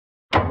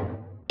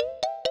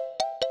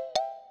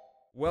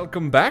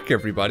Welcome back,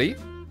 everybody.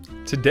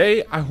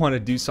 Today I want to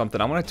do something.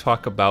 I want to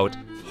talk about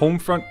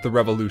Homefront: The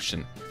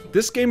Revolution.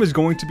 This game is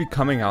going to be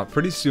coming out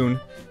pretty soon,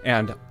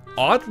 and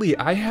oddly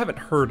I haven't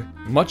heard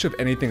much of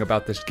anything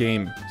about this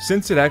game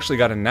since it actually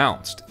got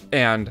announced.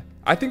 And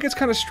I think it's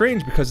kind of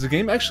strange because the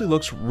game actually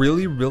looks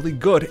really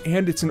good,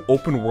 and it's an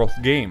open world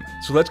game.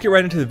 So let's get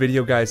right into the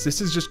video, guys.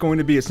 This is just going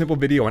to be a simple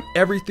video on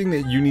everything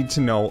that you need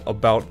to know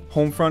about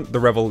Homefront: The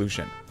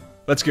Revolution.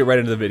 Let's get right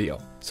into the video.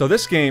 So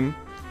this game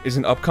is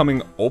an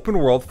upcoming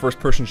open-world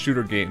first-person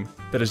shooter game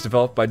that is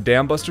developed by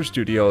Dambuster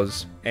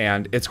Studios,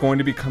 and it's going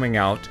to be coming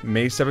out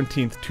May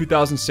 17th,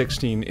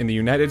 2016 in the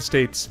United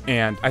States,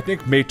 and I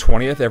think May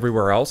 20th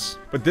everywhere else.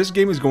 But this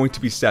game is going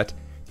to be set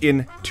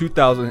in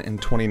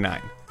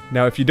 2029.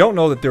 Now, if you don't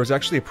know, that there was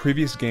actually a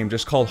previous game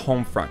just called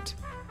Homefront,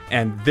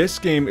 and this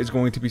game is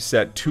going to be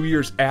set 2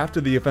 years after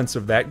the events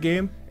of that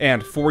game,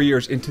 and 4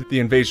 years into the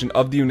invasion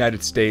of the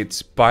United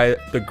States by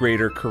the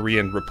Greater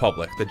Korean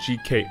Republic, the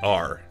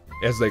GKR,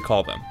 as they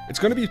call them. It's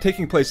going to be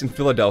taking place in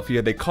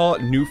Philadelphia. They call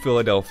it New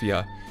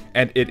Philadelphia,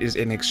 and it is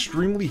an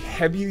extremely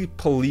heavily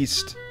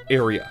policed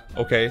area,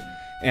 okay?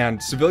 And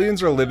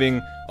civilians are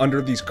living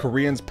under these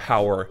Koreans'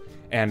 power,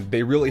 and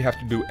they really have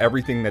to do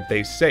everything that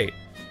they say.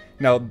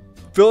 Now,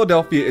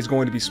 Philadelphia is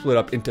going to be split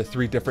up into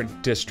 3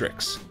 different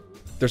districts.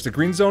 There's the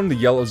green zone, the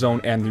yellow zone,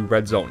 and the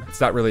red zone.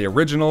 It's not really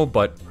original,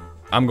 but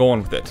I'm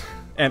going with it.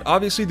 And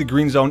obviously the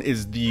green zone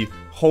is the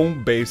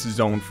home base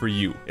zone for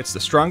you. It's the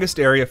strongest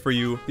area for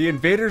you. The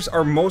invaders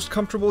are most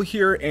comfortable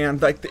here,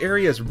 and like the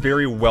area is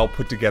very well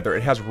put together.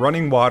 It has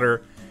running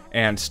water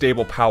and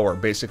stable power,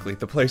 basically.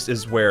 The place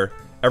is where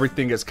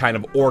everything is kind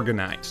of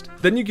organized.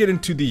 Then you get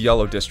into the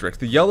yellow district.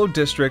 The yellow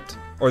district,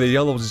 or the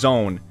yellow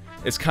zone,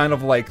 is kind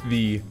of like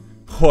the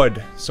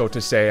hood, so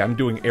to say. I'm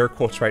doing air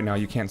quotes right now,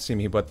 you can't see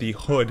me, but the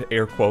hood,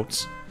 air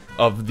quotes,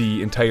 of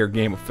the entire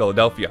game of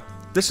Philadelphia.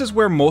 This is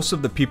where most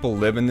of the people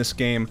live in this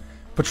game.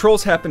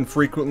 Patrols happen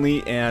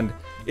frequently, and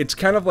it's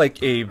kind of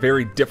like a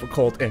very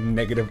difficult and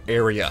negative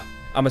area.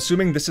 I'm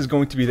assuming this is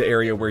going to be the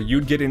area where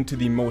you'd get into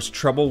the most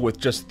trouble with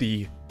just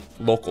the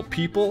local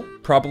people.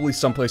 Probably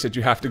someplace that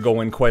you have to go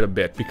in quite a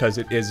bit because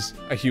it is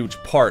a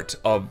huge part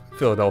of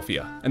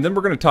Philadelphia. And then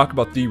we're going to talk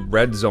about the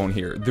red zone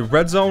here. The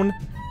red zone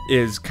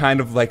is kind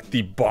of like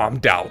the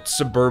bombed out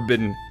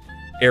suburban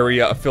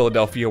area of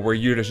Philadelphia where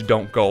you just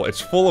don't go. It's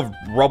full of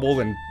rubble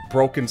and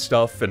broken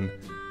stuff and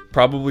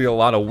probably a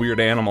lot of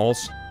weird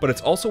animals, but it's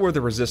also where the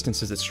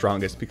resistance is its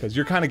strongest because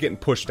you're kind of getting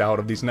pushed out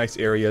of these nice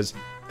areas.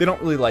 They don't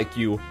really like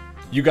you.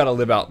 You gotta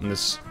live out in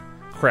this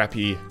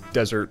crappy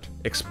desert,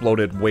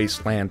 exploded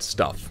wasteland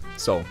stuff.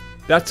 So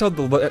that's how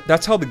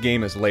the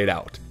game is laid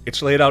out.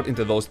 It's laid out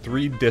into those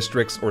 3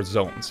 districts or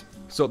zones.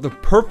 So the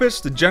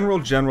purpose, the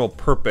general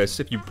purpose,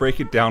 if you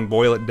break it down,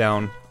 boil it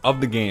down, of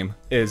the game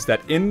is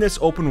that in this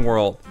open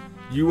world,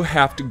 you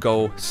have to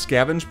go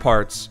scavenge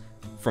parts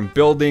from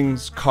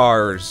buildings,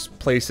 cars,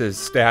 places,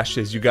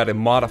 stashes. You gotta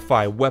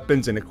modify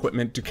weapons and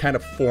equipment to kind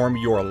of form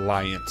your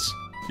alliance.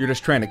 You're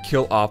just trying to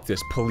kill off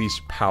this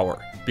police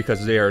power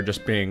because they are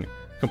just being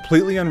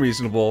completely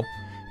unreasonable,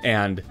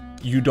 and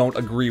you don't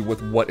agree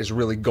with what is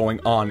really going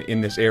on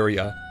in this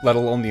area, let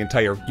alone the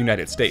entire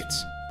United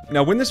States.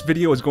 Now, when this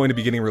video is going to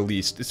be getting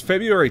released, it's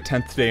February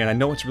 10th today, and I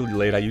know it's really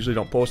late. I usually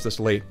don't post this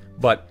late,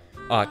 but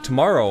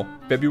tomorrow,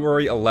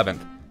 February 11th,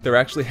 they're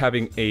actually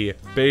having a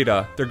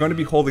beta. They're going to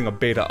be holding a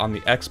beta on the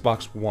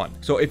Xbox One.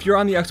 So if you're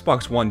on the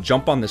Xbox One,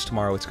 jump on this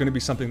tomorrow. It's going to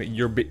be something that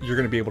you're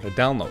going to be able to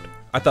download.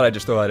 I thought I'd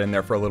just throw that in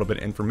there for a little bit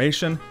of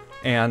information.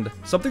 And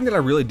something that I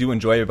really do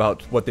enjoy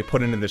about what they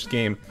put into this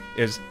game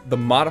is the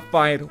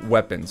modified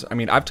weapons. I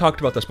mean, I've talked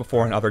about this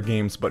before in other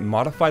games, but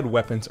modified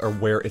weapons are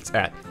where it's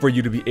at for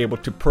you to be able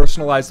to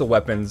personalize the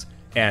weapons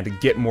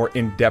and get more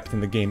in-depth in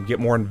the game, get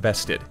more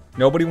invested.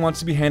 Nobody wants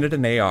to be handed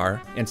an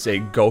AR and say,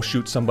 go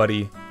shoot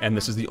somebody, and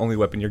this is the only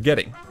weapon you're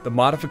getting. The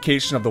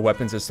modification of the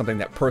weapons is something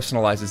that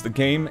personalizes the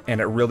game, and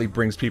it really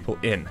brings people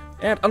in.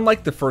 And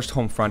unlike the first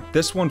Homefront,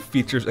 this one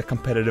features a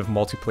competitive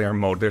multiplayer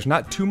mode. There's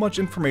not too much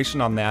information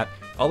on that.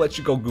 I'll let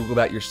you go Google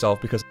that yourself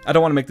because I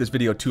don't want to make this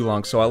video too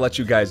long, so I'll let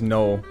you guys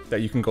know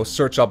that you can go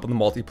search up the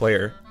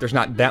multiplayer. There's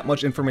not that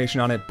much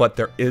information on it, but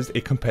there is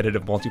a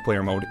competitive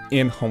multiplayer mode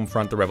in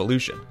Homefront: The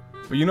Revolution.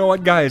 But you know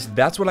what, guys,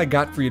 that's what I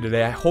got for you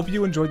today. I hope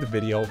you enjoyed the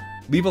video.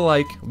 Leave a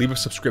like, leave a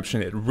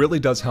subscription. It really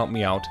does help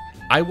me out.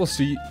 I will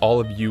see all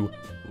of you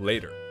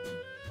later.